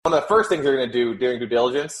One of the first things you're going to do during due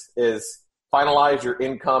diligence is finalize your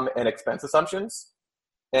income and expense assumptions.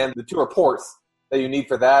 And the two reports that you need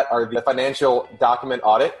for that are the financial document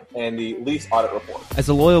audit and the lease audit report. As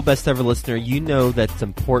a loyal Best Ever listener, you know that it's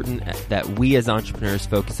important that we as entrepreneurs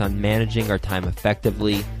focus on managing our time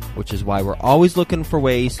effectively, which is why we're always looking for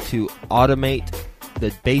ways to automate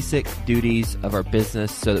the basic duties of our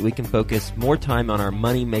business so that we can focus more time on our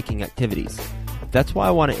money-making activities. That's why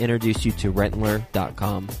I want to introduce you to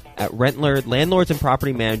Rentler.com. At Rentler, landlords and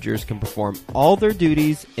property managers can perform all their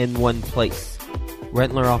duties in one place.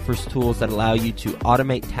 Rentler offers tools that allow you to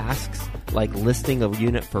automate tasks like listing a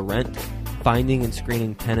unit for rent, finding and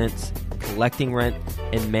screening tenants, collecting rent,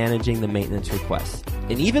 and managing the maintenance requests.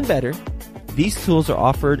 And even better, these tools are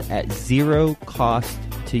offered at zero cost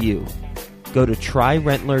to you. Go to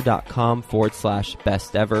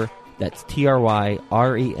tryrentler.com/bestever. That's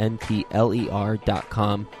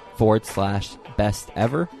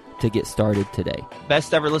tryrentler.com/bestever to get started today.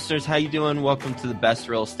 Best Ever listeners, how you doing? Welcome to the best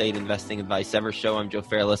real estate investing advice ever show. I'm Joe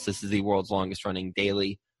Fairless. This is the world's longest running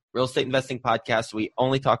daily real estate investing podcast. We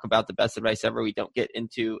only talk about the best advice ever. We don't get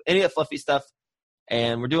into any of the fluffy stuff.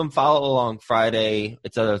 And we're doing Follow Along Friday.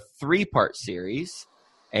 It's a 3-part series.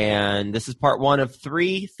 And this is part 1 of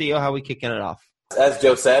 3. Theo, how are we kicking it off? As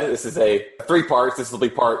Joe said, this is a 3 parts. This will be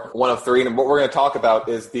part 1 of 3. And what we're going to talk about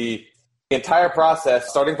is the entire process,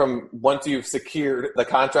 starting from once you've secured the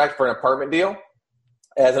contract for an apartment deal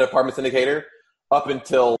as an apartment syndicator up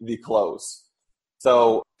until the close.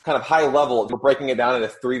 So kind of high level, we're breaking it down into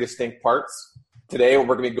 3 distinct parts. Today, we're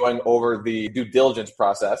going to be going over the due diligence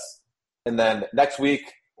process. And then next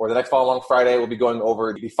week, or the next Follow Along Friday, we'll be going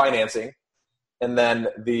over the financing. And then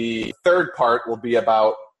the 3rd part will be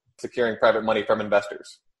about securing private money from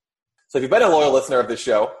investors. So if you've been a loyal listener of this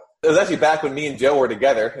show, it was actually back when me and Joe were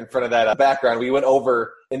together in front of that background. We went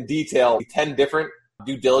over in detail 10 different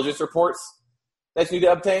due diligence reports that you need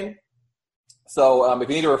to obtain. So if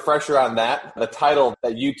you need a refresher on that, the title of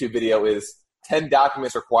that YouTube video is 10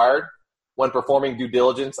 documents required when performing due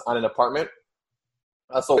diligence on an apartment.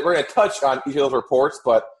 So we're going to touch on each of those reports,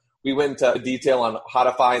 but we went into detail on how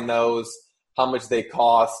to find those, how much they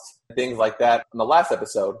cost, things like that in the last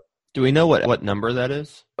episode. Do we know what number that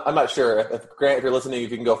is? I'm not sure. If Grant, if you're listening,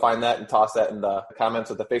 if you can go find that and toss that in the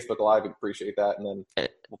comments of the Facebook Live, we'd appreciate that. And then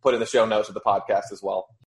we'll put it in the show notes of the podcast as well.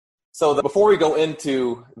 So before we go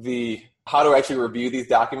into the how to actually review these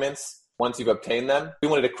documents once you've obtained them, we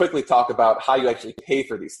wanted to quickly talk about how you actually pay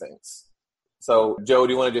for these things. So Joe,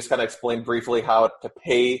 do you want to just kind of explain briefly how to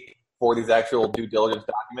pay for these actual due diligence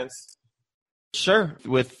documents? Sure.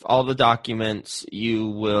 With all the documents, you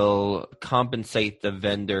will compensate the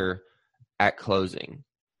vendor at closing.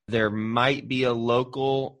 There might be a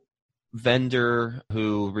local vendor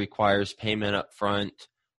who requires payment up front.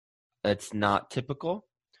 That's not typical.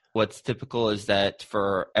 What's typical is that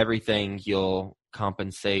for everything, you'll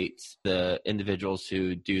compensate the individuals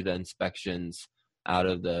who do the inspections out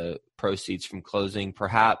of the proceeds from closing.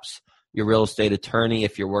 Perhaps your real estate attorney,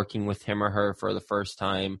 if you're working with him or her for the first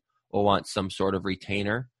time, will want some sort of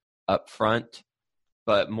retainer up front,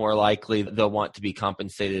 but more likely they'll want to be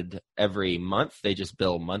compensated every month. They just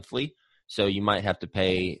bill monthly. So you might have to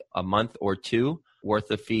pay a month or 2 worth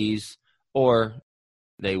of fees, or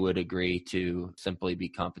they would agree to simply be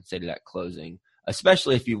compensated at closing.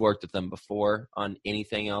 Especially if you've worked with them before on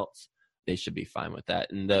anything else, they should be fine with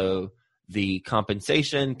that. And though the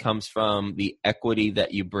compensation comes from the equity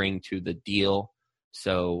that you bring to the deal,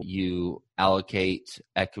 so you allocate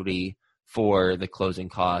equity for the closing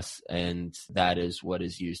costs, and that is what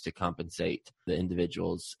is used to compensate the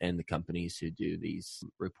individuals and the companies who do these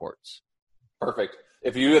reports. Perfect.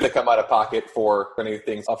 If you had to come out of pocket for any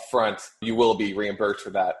things up front, you will be reimbursed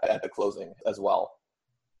for that at the closing as well.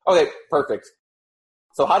 Okay, perfect.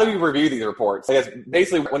 So how do we review these reports? I guess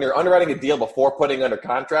basically when you're underwriting a deal before putting under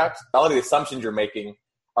contract, all of the assumptions you're making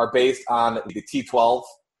are based on the T12,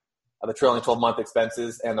 the trailing 12-month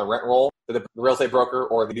expenses, and the rent roll that the real estate broker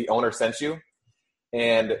or the owner sent you.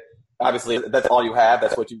 And obviously, that's all you have.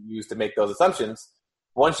 That's what you use to make those assumptions.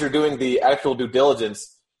 Once you're doing the actual due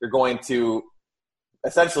diligence, you're going to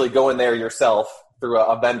essentially go in there yourself through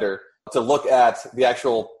a vendor to look at the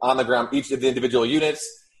actual on-the-ground, each of the individual units,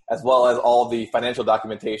 as well as all the financial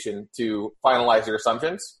documentation to finalize your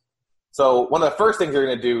assumptions. So one of the first things you're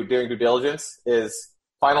going to do during due diligence is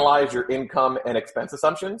finalize your income and expense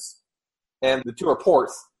assumptions. And the 2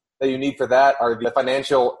 reports that you need for that are the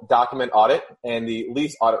financial document audit and the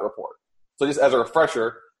lease audit report. So just as a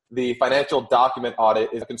refresher, the financial document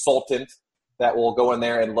audit is a consultant that will go in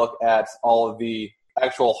there and look at all of the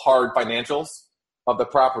actual hard financials of the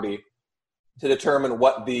property to determine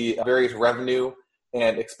what the various revenue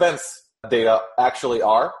and expense data actually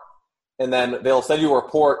are. And then they'll send you a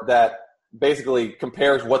report that basically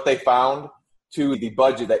compares what they found to the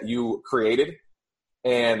budget that you created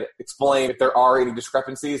and explain if there are any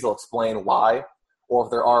discrepancies. They'll explain why, or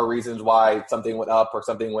if there are reasons why something went up or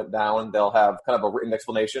something went down, they'll have kind of a written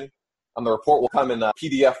explanation. The report will come in a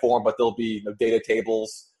PDF form, but there'll be data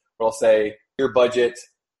tables where it'll say your budget,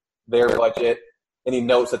 their budget, any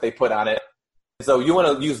notes that they put on it. So you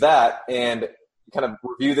want to use that and kind of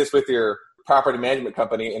review this with your property management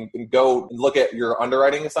company and go and look at your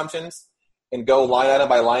underwriting assumptions and go line item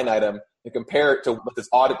by line item and compare it to what this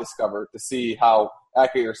audit discovered to see how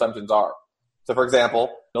accurate your assumptions are. So for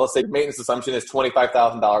example, let's say your maintenance assumption is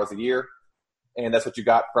 $25,000 a year, and that's what you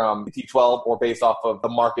got from T12 or based off of the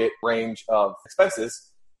market range of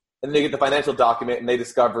expenses. And then they get the financial document and they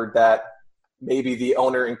discovered that maybe the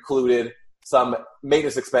owner included some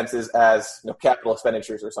maintenance expenses as capital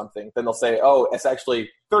expenditures or something. Then they'll say, oh, it's actually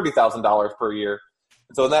 $30,000 per year.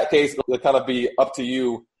 And so in that case, it'll kind of be up to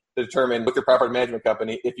you to determine with your property management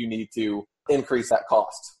company if you need to increase that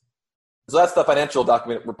cost. So that's the financial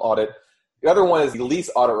document audit. The other one is the lease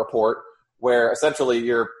audit report, where essentially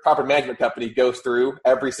your property management company goes through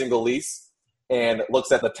every single lease and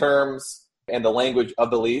looks at the terms and the language of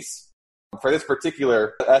the lease. For this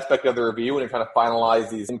particular aspect of the review, when you're trying to finalize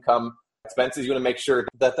these income expenses, you want to make sure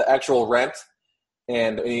that the actual rent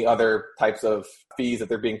and any other types of fees that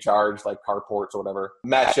they're being charged, like carports or whatever,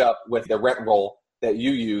 match up with the rent roll that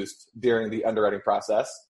you used during the underwriting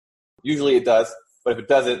process. Usually it does, but if it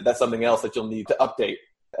doesn't, that's something else that you'll need to update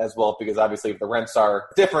as well, because obviously if the rents are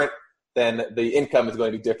different, then the income is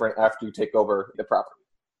going to be different after you take over the property.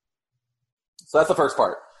 So that's the first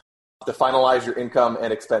part, to finalize your income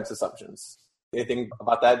and expense assumptions. Anything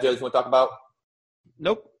about that, Joe, you want to talk about?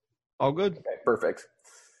 Nope. All good. Okay, perfect.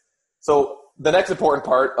 So the next important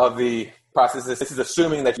part of the process is this is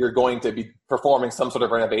assuming that you're going to be performing some sort of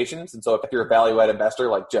renovations. And so if you're a value-add investor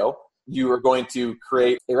like Joe, you are going to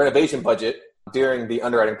create a renovation budget during the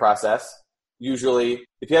underwriting process. Usually,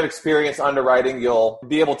 if you have experience underwriting, you'll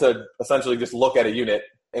be able to essentially just look at a unit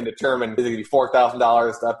and determine, is it going to be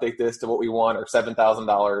 $4,000 to update this to what we want, or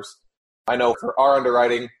 $7,000? I know for our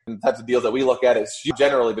underwriting and the types of deals that we look at, it's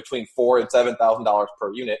generally between $4,000 and $7,000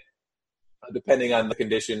 per unit, depending on the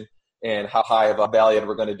condition and how high of a value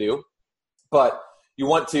we're going to do. But you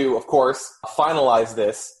want to, of course, finalize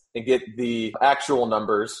this and get the actual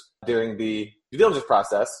numbers during the due diligence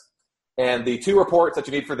process. And the two reports that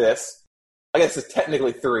you need for this, I guess it's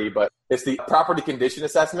technically three, but it's the property condition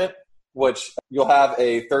assessment, which you'll have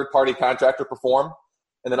a third-party contractor perform,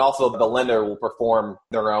 and then also the lender will perform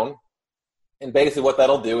their own. And basically what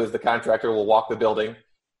that'll do is the contractor will walk the building,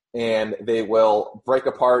 and they will break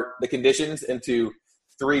apart the conditions into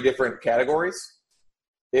three different categories.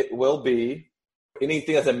 It will be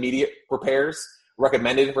anything that's immediate repairs,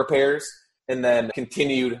 recommended repairs, and then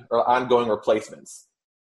continued or ongoing replacements.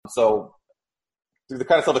 So the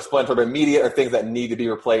kind of self-explanatory, but immediate are things that need to be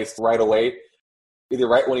replaced right away, either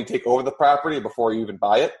right when you take over the property or before you even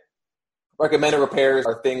buy it. Recommended repairs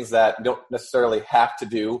are things that you don't necessarily have to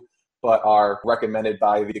do, but are recommended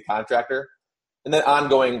by the contractor. And then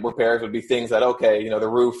ongoing repairs would be things that, okay, the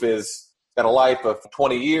roof is got a life of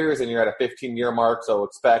 20 years and you're at a 15-year mark, so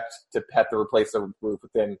expect to have to replace the roof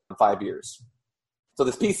within 5 years. So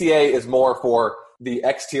this PCA is more for the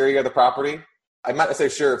exterior of the property. I'm not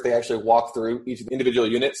necessarily sure if they actually walk through each individual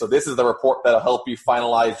unit. So this is the report that'll help you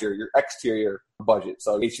finalize your exterior budget.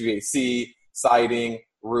 So HVAC, siding,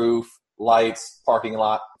 roof, lights, parking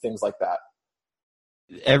lot, things like that.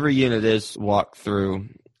 Every unit is walked through.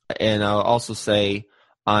 And I'll also say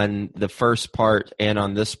on the first part and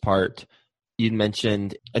on this part, you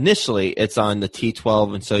mentioned initially it's on the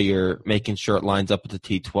T12, and so you're making sure it lines up with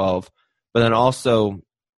the T12. But then also,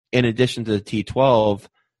 in addition to the T12,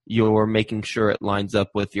 you're making sure it lines up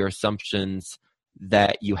with your assumptions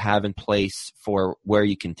that you have in place for where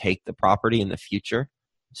you can take the property in the future.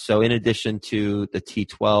 So in addition to the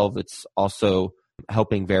T12, it's also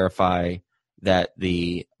helping verify that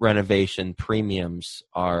the renovation premiums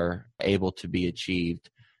are able to be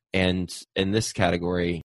achieved. And in this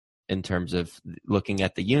category, in terms of looking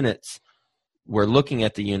at the units,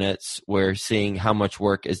 we're seeing how much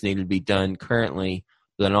work is needed to be done currently,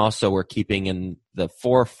 but then also we're keeping in the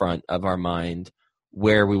forefront of our mind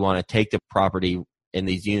where we want to take the property in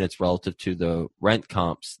these units relative to the rent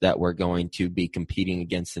comps that we're going to be competing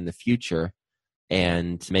against in the future,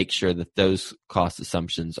 and make sure that those cost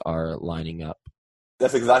assumptions are lining up.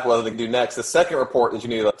 That's exactly what I can do next. The second report that you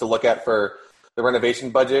need to look at for the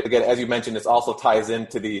renovation budget, again, as you mentioned, this also ties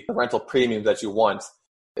into the rental premiums that you want,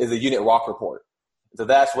 is a unit walk report. So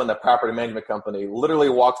that's when the property management company literally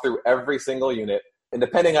walks through every single unit. And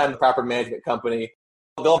depending on the property management company,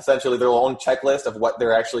 they'll essentially their own checklist of what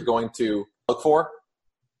they're actually going to look for.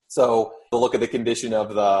 So they'll look at the condition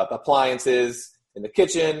of the appliances in the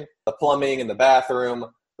kitchen, the plumbing in the bathroom.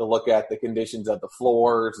 They'll look at the conditions of the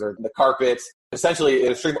floors or the carpets. Essentially,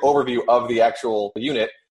 an extreme overview of the actual unit.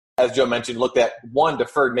 As Joe mentioned, looked at one,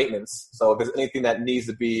 deferred maintenance. So if there's anything that needs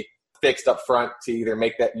to be fixed up front to either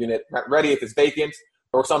make that unit ready if it's vacant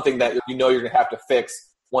or something that you know you're going to have to fix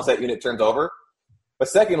once that unit turns over. But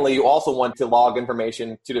secondly, you also want to log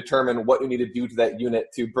information to determine what you need to do to that unit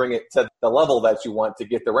to bring it to the level that you want to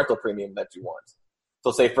get the rental premium that you want.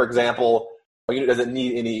 So say, for example, a unit doesn't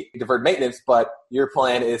need any deferred maintenance, but your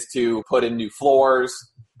plan is to put in new floors,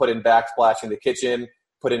 put in backsplash in the kitchen,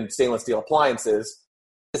 put in stainless steel appliances.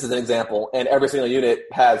 This is an example. And every single unit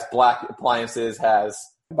has black appliances, has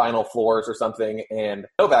vinyl floors or something, and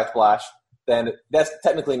no backsplash. Then that's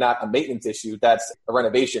technically not a maintenance issue. That's a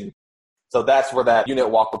renovation. So that's where that unit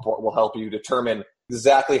walk report will help you determine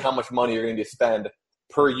exactly how much money you're going to spend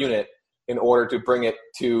per unit in order to bring it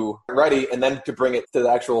to ready and then to bring it to the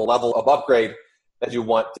actual level of upgrade that you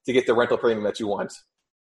want to get the rental premium that you want.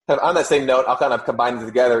 And on that same note, I'll kind of combine it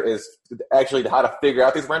together is actually how to figure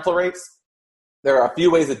out these rental rates. There are a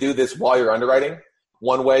few ways to do this while you're underwriting.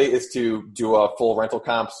 One way is to do a full rental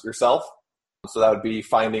comps yourself. So that would be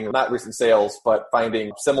finding, not recent sales, but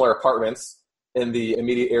finding similar apartments in the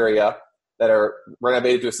immediate area that are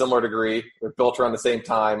renovated to a similar degree. They're built around the same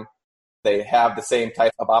time. They have the same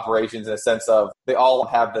type of operations in a sense of they all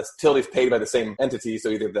have the utilities paid by the same entity, so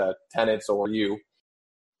either the tenants or you.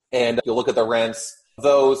 And you'll look at the rents of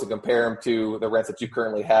those and compare them to the rents that you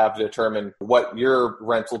currently have to determine what your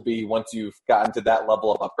rents will be once you've gotten to that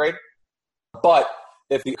level of upgrade. But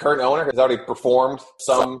if the current owner has already performed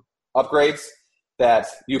some upgrades that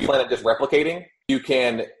you plan on just replicating, you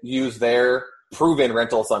can use their proven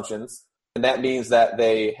rental assumptions. And that means that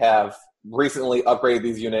they have recently upgraded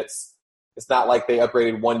these units. It's not like they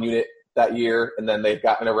upgraded one unit that year and then they've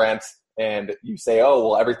gotten a rent and you say, oh,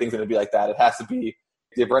 well, everything's going to be like that. It has to be,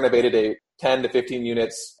 they've renovated a 10 to 15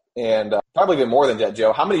 units and probably even more than that,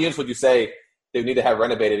 Joe. How many units would you say they need to have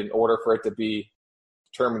renovated in order for it to be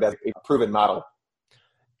determined as a proven model?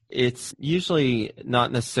 It's usually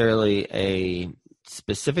not necessarily a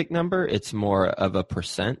specific number. It's more of a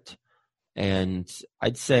percent. And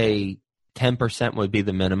I'd say 10% would be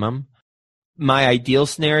the minimum. My ideal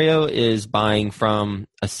scenario is buying from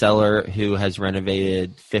a seller who has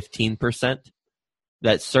renovated 15%.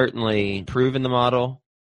 That's certainly proven the model,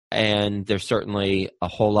 and there's certainly a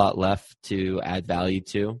whole lot left to add value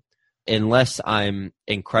to. Unless I'm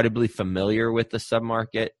incredibly familiar with the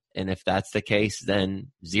submarket, and if that's the case,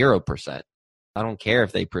 then 0%. I don't care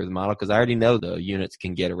if they prove the model because I already know the units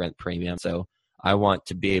can get a rent premium. So I want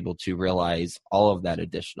to be able to realize all of that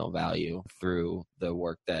additional value through the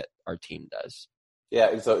work that our team does.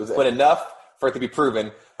 Yeah, so but enough for it to be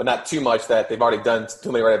proven, but not too much that they've already done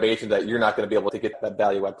too many renovations that you're not going to be able to get that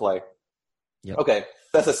value at play. Yep. Okay,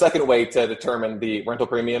 that's the second way to determine the rental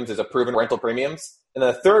premiums is a proven rental premiums. And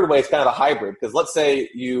then the third way is kind of a hybrid because let's say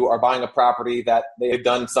you are buying a property that they've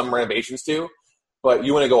done some renovations to, but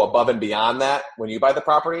you want to go above and beyond that when you buy the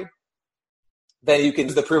property. Then you can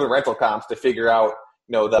use the proven rental comps to figure out,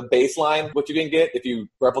 the baseline, what you can get if you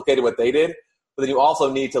replicated what they did. But then you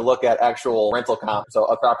also need to look at actual rental comps. So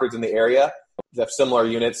properties in the area that have similar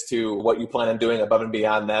units to what you plan on doing above and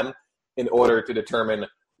beyond them in order to determine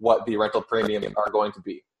what the rental premiums are going to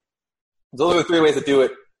be. So those are the three ways to do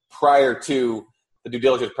it prior to the due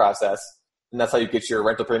diligence process. And that's how you get your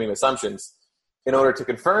rental premium assumptions. In order to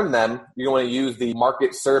confirm them, you want to use the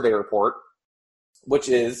market survey report, which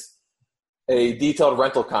is a detailed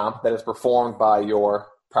rental comp that is performed by your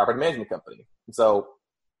property management company. And so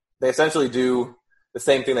they essentially do the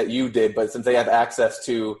same thing that you did, but since they have access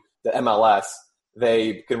to the MLS,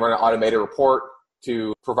 they can run an automated report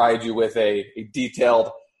to provide you with a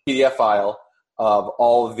detailed PDF file of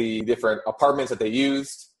all of the different apartments that they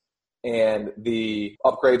used and the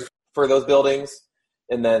upgrades for those buildings,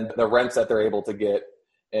 and then the rents that they're able to get.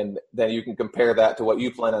 And then you can compare that to what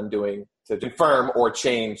you plan on doing to confirm or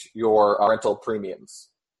change your rental premiums.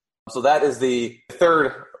 So that is the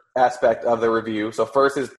third aspect of the review. So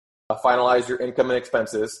first is finalize your income and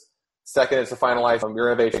expenses. Second is to finalize your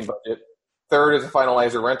renovation budget. Third is to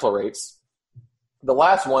finalize your rental rates. The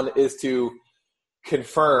last one is to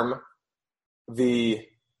confirm the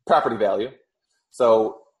property value.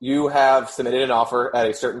 So you have submitted an offer at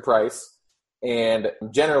a certain price, and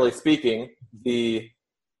generally speaking, the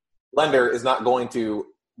lender is not going to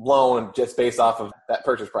loan just based off of that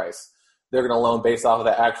purchase price. they're going to loan based off of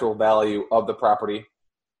the actual value of the property.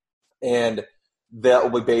 And that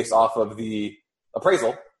will be based off of the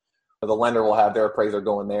appraisal. The lender will have their appraiser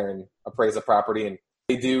go in there and appraise the property. And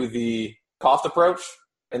they do the cost approach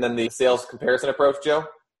and then the sales comparison approach, Joe?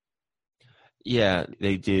 Yeah,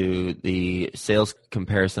 they do the sales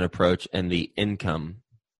comparison approach and the income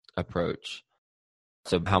approach.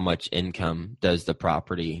 So how much income does the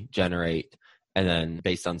property generate? And then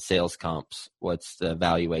based on sales comps, what's the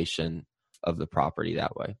valuation of the property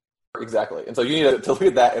that way? Exactly. And so you need to look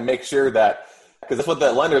at that and make sure that, because that's what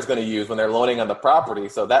the lender is going to use when they're loaning on the property.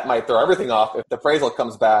 So that might throw everything off. If the appraisal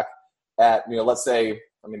comes back at, let's say,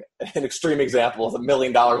 an extreme example is $1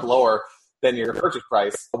 million lower than your purchase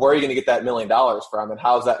price, where are you going to get that $1 million from? And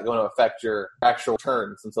how is that going to affect your actual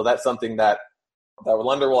returns? And so that's something that the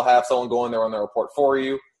lender will have someone go in there on their report for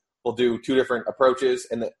you. We'll do two different approaches,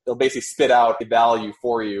 and they'll basically spit out a value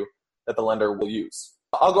for you that the lender will use.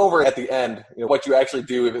 I'll go over at the end what you actually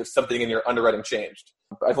do if something in your underwriting changed.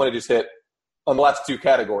 I just want to just hit on the last two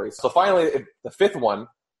categories. So finally, the fifth one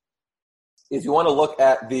is you want to look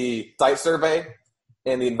at the site survey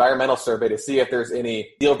and the environmental survey to see if there's any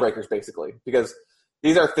deal breakers, basically. Because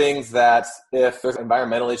these are things that if there's an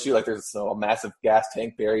environmental issue, like there's a massive gas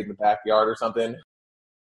tank buried in the backyard or something.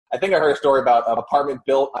 I think I heard a story about an apartment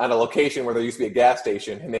built on a location where there used to be a gas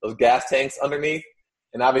station and those gas tanks underneath.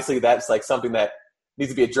 And obviously that's like something that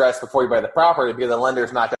needs to be addressed before you buy the property, because the lender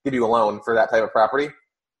is not going to give you a loan for that type of property.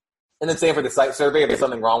 And then same for the site survey, if there's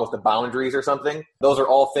something wrong with the boundaries or something. Those are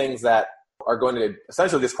all things that are going to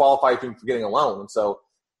essentially disqualify you from getting a loan. And so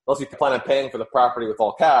unless you plan on paying for the property with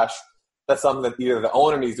all cash, that's something that either the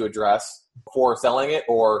owner needs to address before selling it,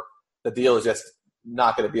 or the deal is just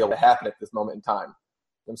not going to be able to happen at this moment in time.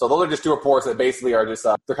 And so those are just two reports that basically are just,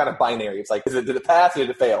 they're kind of binary. It's like, did it pass or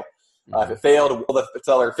did it fail? If it failed, will the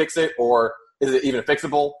seller fix it, or is it even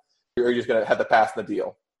fixable? Or are you just going to have to pass the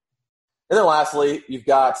deal? And then lastly, you've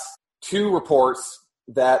got two reports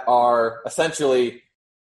that are essentially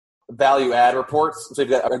value add reports. So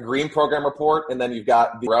you've got a green program report, and then you've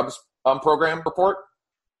got the RUBS program report.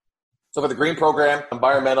 So for the green program,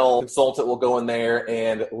 environmental consultant will go in there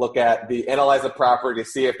and analyze the property to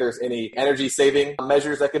see if there's any energy saving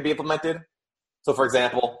measures that could be implemented. So for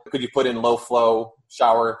example, could you put in low flow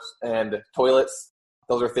showers and toilets?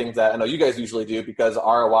 Those are things that I know you guys usually do because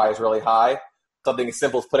ROI is really high. Something as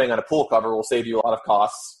simple as putting on a pool cover will save you a lot of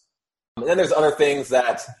costs. And then there's other things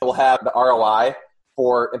that will have the ROI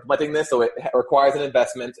for implementing this. So it requires an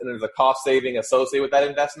investment, and there's a cost saving associated with that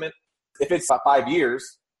investment. If it's 5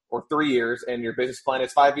 years or 3 years and your business plan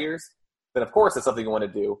is 5 years, then of course it's something you want to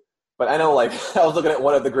do. But I know, like, I was looking at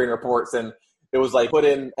one of the green reports, and it was like, put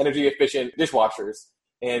in energy efficient dishwashers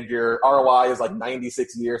and your ROI is like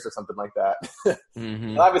 96 years or something like that.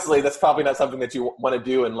 Mm-hmm. Obviously, that's probably not something that you want to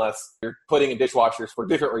do unless you're putting in dishwashers for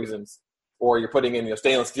different reasons, or you're putting in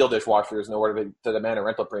stainless steel dishwashers in order to demand a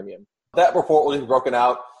rental premium. That report will be broken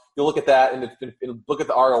out. You'll look at that and look at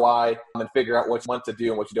the ROI and figure out what you want to do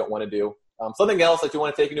and what you don't want to do. Something else that you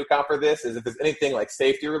want to take into account for this is if there's anything like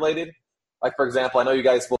safety related. Like, for example, I know you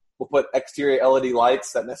guys will put exterior LED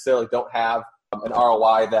lights that necessarily don't have an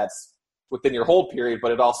ROI that's within your hold period,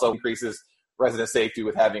 but it also increases resident safety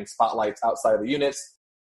with having spotlights outside of the units.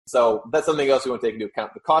 So that's something else you want to take into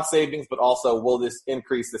account. The cost savings, but also will this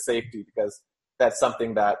increase the safety, because that's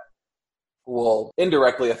something that will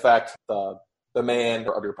indirectly affect the demand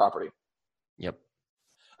of your property. Yep.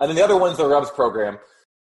 And then the other one's the RUBS program.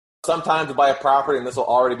 Sometimes you buy a property and this will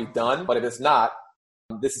already be done, but if it's not,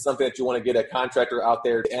 this is something that you want to get a contractor out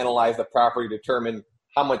there to analyze the property, determine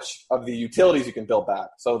how much of the utilities you can bill back.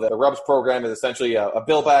 So the RUBS program is essentially a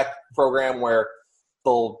bill back program where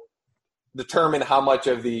they'll determine how much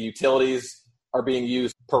of the utilities are being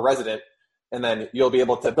used per resident, and then you'll be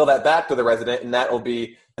able to bill that back to the resident, and that will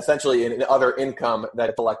be essentially an other income that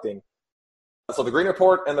it's collecting. So the green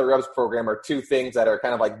report and the RUBS program are two things that are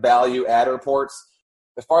kind of like value add reports.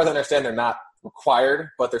 As far as I understand, they're not required,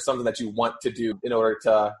 but they're something that you want to do in order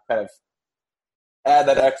to kind of add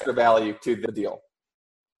that extra value to the deal.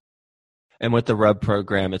 And with the RUB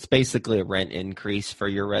program, it's basically a rent increase for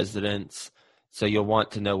your residents. So you'll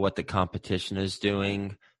want to know what the competition is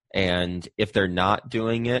doing. And if they're not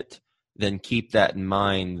doing it, then keep that in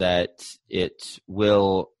mind, that it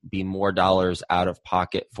will be more dollars out of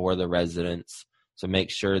pocket for the residents. So make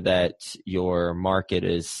sure that your market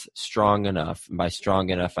is strong enough. And by strong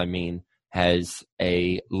enough, I mean has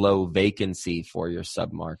a low vacancy for your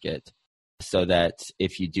submarket, so that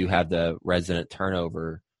if you do have the resident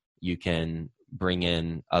turnover, you can bring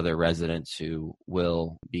in other residents who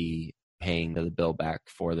will be paying the bill back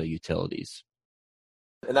for the utilities.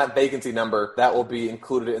 And that vacancy number, that will be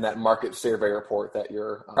included in that market survey report that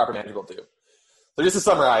your property manager will do. So just to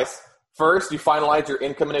summarize, first, you finalize your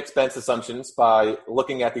income and expense assumptions by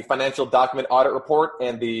looking at the financial document audit report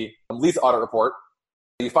and the lease audit report.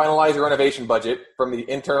 You finalize your renovation budget from the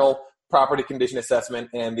internal property condition assessment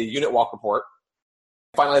and the unit walk report.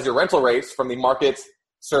 Finalize your rental rates from the market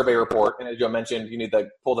survey report. And as Joe mentioned, you need to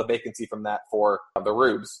pull the vacancy from that for the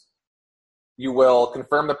RUBS. You will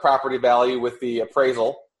confirm the property value with the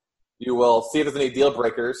appraisal. You will see if there's any deal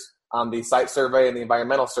breakers on the site survey and the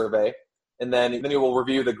environmental survey. And then you will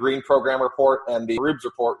review the green program report and the RUBS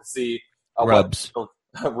report to see RUBS.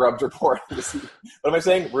 RUBS report. To see, what am I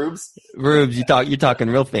saying? RUBS? RUBS, you're talking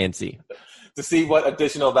real fancy. To see what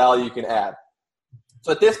additional value you can add.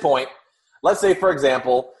 So at this point, let's say, for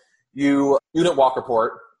example, you unit walk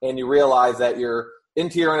report and you realize that your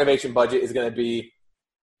interior renovation budget is going to be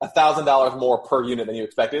 $1,000 more per unit than you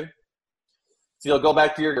expected. So you'll go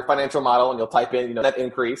back to your financial model and you'll type in, net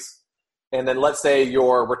increase. And then let's say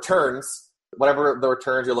your returns, whatever the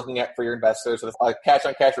returns you're looking at for your investors, so a cash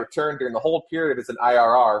on cash return during the whole period is an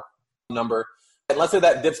IRR number. And let's say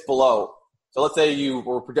that dips below. So let's say you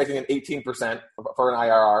were projecting an 18% for an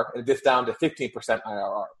IRR and it dips down to 15%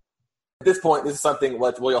 IRR. At this point, this is something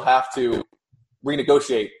where you'll have to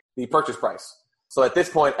renegotiate the purchase price. So at this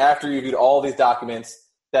point, after you've viewed all these documents,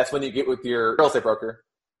 that's when you get with your real estate broker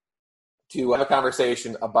to have a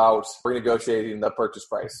conversation about renegotiating the purchase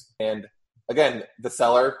price. And again, the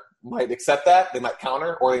seller might accept that, they might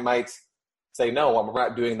counter, or they might say, no, we're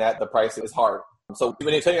not doing that, the price is hard. So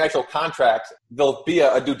when you sign your actual contract, there'll be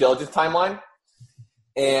a due diligence timeline.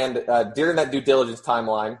 And during that due diligence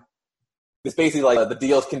timeline, it's basically like the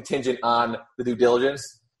deal is contingent on the due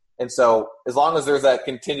diligence. And so as long as there's that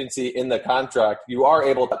contingency in the contract, you are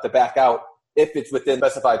able to back out if it's within the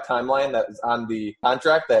specified timeline that is on the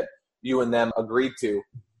contract that you and them agreed to.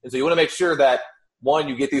 And so you want to make sure that, one,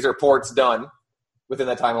 you get these reports done within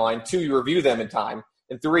that timeline. Two, you review them in time.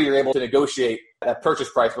 And three, you're able to negotiate that purchase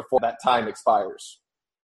price before that time expires.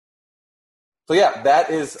 So yeah, that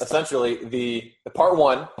is essentially the part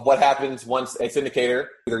one of what happens once a syndicator,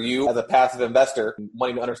 either you as a passive investor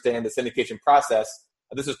wanting to understand the syndication process.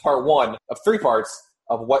 This is part one of three parts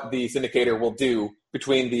of what the syndicator will do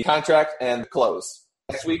between the contract and the close.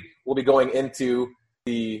 Next week, we'll be going into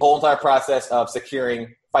the whole entire process of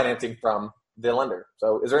securing financing from the lender.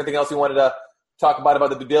 So is there anything else you wanted to talk about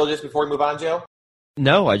the due diligence before we move on, Joe?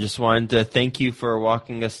 No, I just wanted to thank you for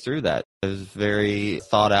walking us through that. It was very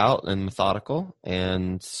thought out and methodical,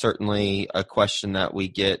 and certainly a question that we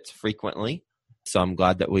get frequently. So I'm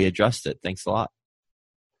glad that we addressed it. Thanks a lot.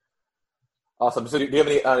 Awesome. So do you have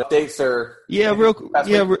any updates or? Yeah,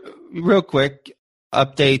 real quick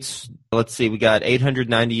updates. Let's see. We got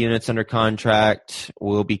 890 units under contract.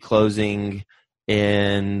 We'll be closing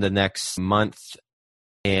in the next month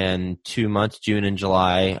and 2 months, June and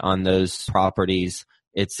July, on those properties.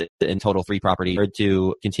 It's in total 3 properties.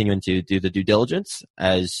 To continuing to do the due diligence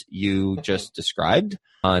as you just described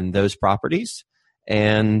on those properties.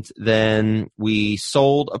 And then we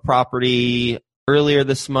sold a property earlier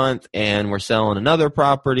this month, and we're selling another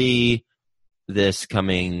property this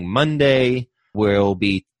coming Monday. We'll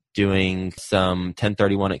be doing some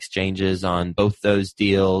 1031 exchanges on both those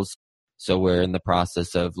deals. So we're in the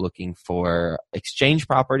process of looking for exchange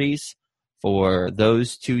properties for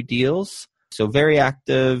those 2 deals. So very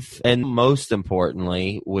active. And most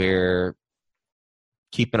importantly, we're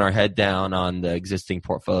keeping our head down on the existing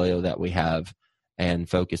portfolio that we have and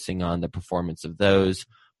focusing on the performance of those.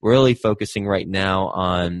 We're really focusing right now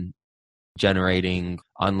on generating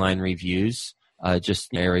online reviews,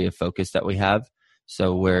 just an area of focus that we have.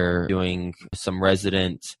 So we're doing some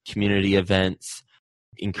resident community events,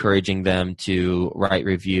 encouraging them to write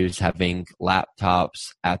reviews, having laptops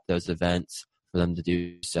at those events for them to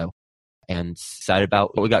do so. And excited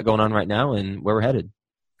about what we got going on right now and where we're headed.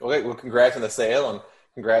 Okay, well, congrats on the sale and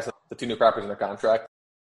congrats on the 2 new properties under contract.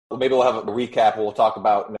 Well, maybe we'll have a recap. We'll talk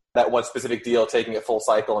about that one specific deal, taking it full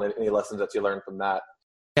cycle, and any lessons that you learned from that.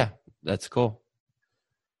 Yeah, that's cool.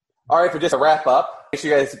 All right, for just a wrap up, make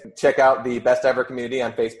sure you guys check out the Best Ever Community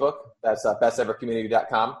on Facebook. That's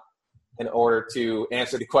bestevercommunity.com in order to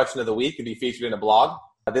answer the question of the week and be featured in a blog.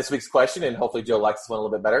 This week's question, and hopefully Joe likes this one a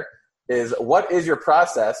little bit better, is what is your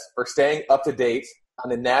process for staying up to date on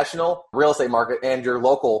the national real estate market and your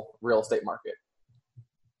local real estate market?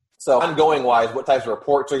 So ongoing-wise, what types of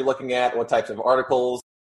reports are you looking at? What types of articles,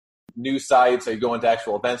 news sites? Are you going to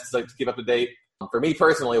actual events to keep up to date? For me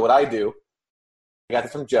personally, what I do, I got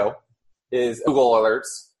this from Joe, is Google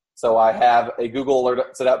Alerts. So I have a Google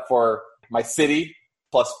Alert set up for my city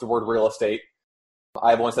plus the word real estate.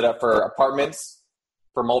 I have one set up for apartments,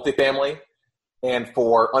 for multifamily and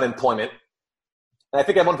for unemployment. And I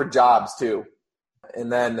think I have one for jobs too.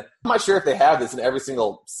 And then I'm not sure if they have this in every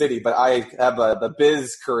single city, but I have the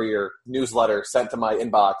Biz Courier newsletter sent to my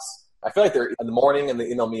inbox. I feel like they're in the morning and they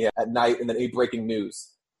email me at night, and then any breaking news.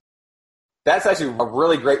 That's actually a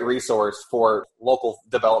really great resource for local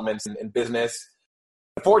developments and business.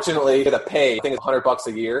 Unfortunately, the pay, I think it's $100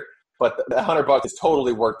 a year, but the $100 is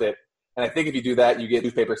totally worth it. And I think if you do that, you get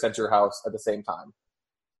newspaper sent to your house at the same time.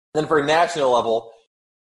 Then for a national level,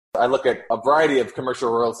 I look at a variety of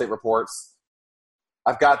commercial real estate reports.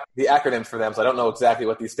 I've got the acronyms for them, so I don't know exactly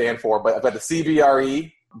what these stand for, but I've got the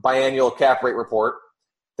CBRE biannual cap rate report.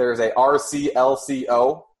 There's a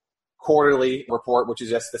RCLCO quarterly report, which is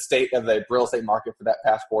just the state of the real estate market for that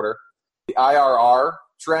past quarter. The IRR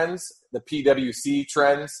trends, the PwC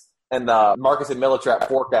trends, and the Marcus and Millitrap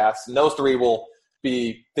forecasts. And those three will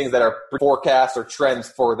be things that are forecasts or trends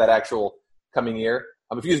for that actual coming year.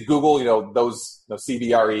 If you use Google, those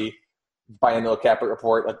CBRE biannual cap rate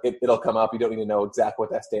report, it'll come up. You don't need to know exactly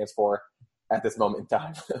what that stands for at this moment in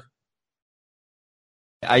time.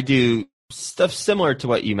 I do stuff similar to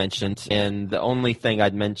what you mentioned, and the only thing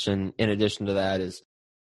I'd mention in addition to that is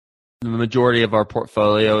the majority of our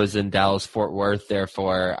portfolio is in Dallas-Fort Worth.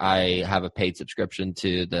 Therefore, I have a paid subscription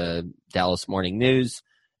to the Dallas Morning News,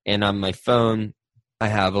 and on my phone, I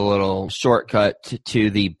have a little shortcut to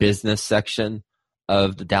the business section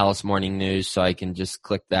of the Dallas Morning News, so I can just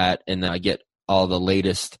click that, and then I get all the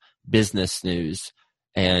latest business news.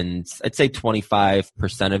 And I'd say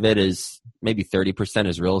 25% of it is, maybe 30%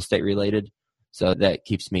 is real estate related. So that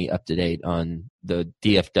keeps me up to date on the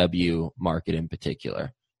DFW market in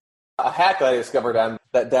particular. A hack that I discovered on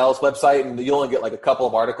that Dallas website, and you only get like a couple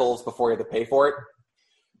of articles before you have to pay for it.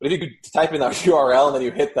 But if you could type in the URL and then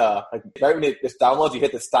you hit right when it just downloads, you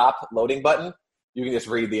hit the stop loading button, you can just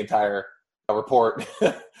read the entire report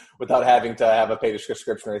without having to have a paid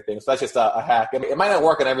subscription or anything. So that's just a hack. It might not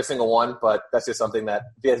work on every single one, but that's just something that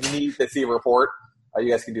if you guys need to see a report, you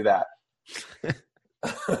guys can do that.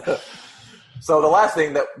 So the last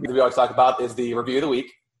thing that we always talk about is the review of the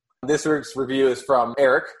week. This week's review is from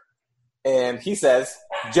Eric, and he says,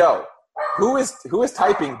 "Joe, who is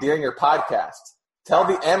typing during your podcast? Tell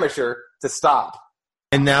the amateur to stop."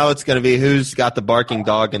 And now it's going to be who's got the barking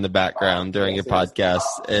dog in the background during your podcast.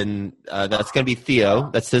 And that's going to be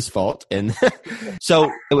Theo. That's his fault. And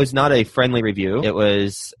so it was not a friendly review. It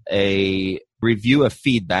was a review of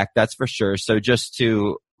feedback, that's for sure. So just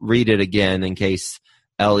to read it again in case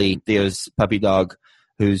Ellie, Theo's puppy dog,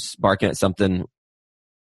 who's barking at something,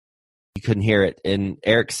 you couldn't hear it. And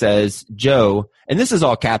Eric says, "Joe," and this is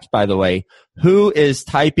all caps, by the way, "who is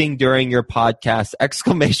typing during your podcast? !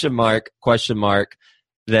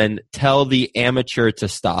 Then tell the amateur to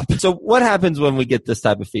stop." So what happens when we get this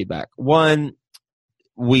type of feedback? One,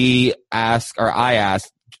 I ask,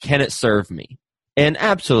 can it serve me? And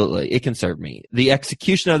absolutely, it can serve me. The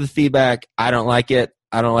execution of the feedback, I don't like it.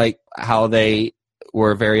 I don't like how they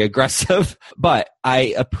were very aggressive, but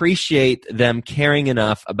I appreciate them caring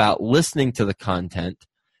enough about listening to the content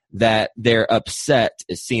that they're upset,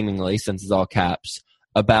 seemingly, since it's all caps,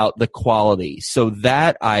 about the quality. So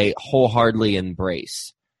that I wholeheartedly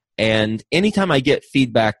embrace. And anytime I get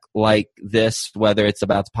feedback like this, whether it's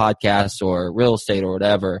about the podcast or real estate or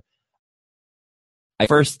whatever, I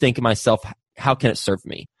first think to myself, how can it serve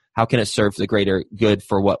me? How can it serve the greater good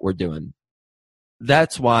for what we're doing?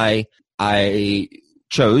 That's why I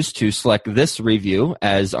chose to select this review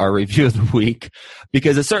as our review of the week,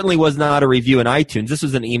 because it certainly was not a review in iTunes. This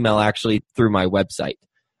was an email actually through my website.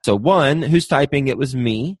 So one, who's typing? It was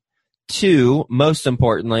me. Two, most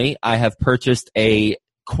importantly, I have purchased a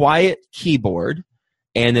quiet keyboard,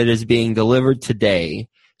 and it is being delivered today.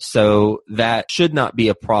 So that should not be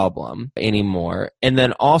a problem anymore. And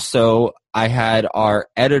then also, I had our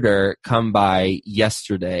editor come by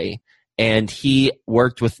yesterday, and he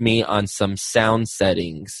worked with me on some sound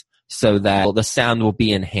settings so that the sound will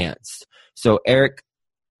be enhanced. So Eric,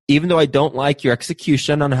 even though I don't like your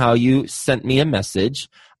execution on how you sent me a message,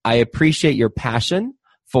 I appreciate your passion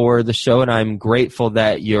for the show, and I'm grateful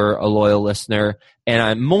that you're a loyal listener.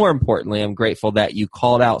 And more importantly, I'm grateful that you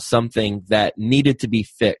called out something that needed to be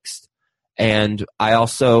fixed. And I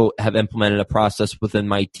also have implemented a process within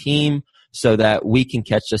my team so that we can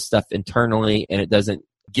catch this stuff internally and it doesn't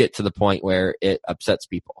get to the point where it upsets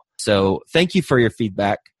people. So thank you for your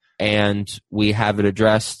feedback, and we have it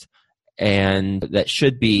addressed, and that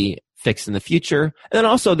should be fixed in the future. And then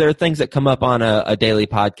also there are things that come up on a daily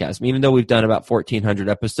podcast. I mean, even though we've done about 1,400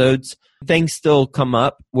 episodes, things still come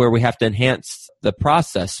up where we have to enhance the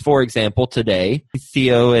process. For example, today,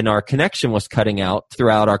 Theo and our connection was cutting out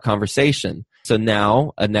throughout our conversation. So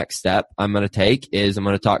now a next step I'm going to take is I'm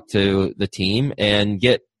going to talk to the team and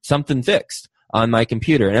get something fixed on my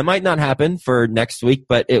computer. And it might not happen for next week,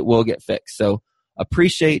 but it will get fixed. So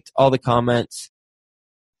appreciate all the comments.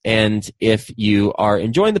 And if you are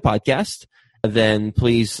enjoying the podcast, then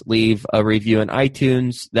please leave a review in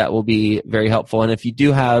iTunes. That will be very helpful. And if you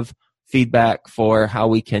do have feedback for how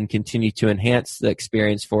we can continue to enhance the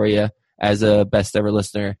experience for you as a best ever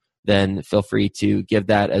listener, then feel free to give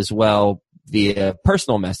that as well via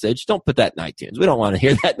personal message. Don't put that in iTunes. We don't want to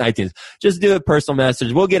hear that in iTunes. Just do a personal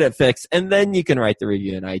message. We'll get it fixed, and then you can write the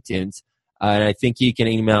review in iTunes. And I think you can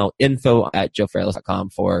email info@joefairless.com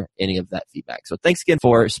for any of that feedback. So thanks again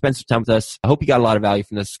for spending some time with us. I hope you got a lot of value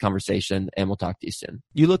from this conversation, and we'll talk to you soon.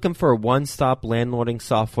 You looking for a one-stop landlording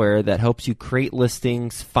software that helps you create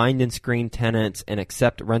listings, find and screen tenants, and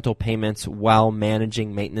accept rental payments while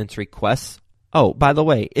managing maintenance requests? Oh, by the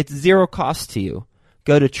way, it's zero cost to you.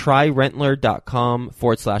 Go to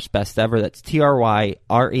tryrentler.com/best ever. That's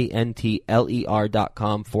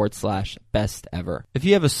tryrentler.com/best ever. If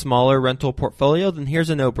you have a smaller rental portfolio, then here's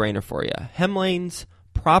a no-brainer for you. Hemlane's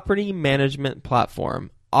property management platform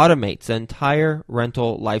automates the entire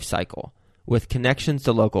rental lifecycle. With connections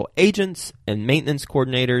to local agents and maintenance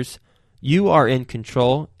coordinators, you are in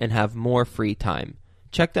control and have more free time.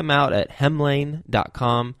 Check them out at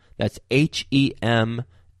hemlane.com. That's HEMLANE.com.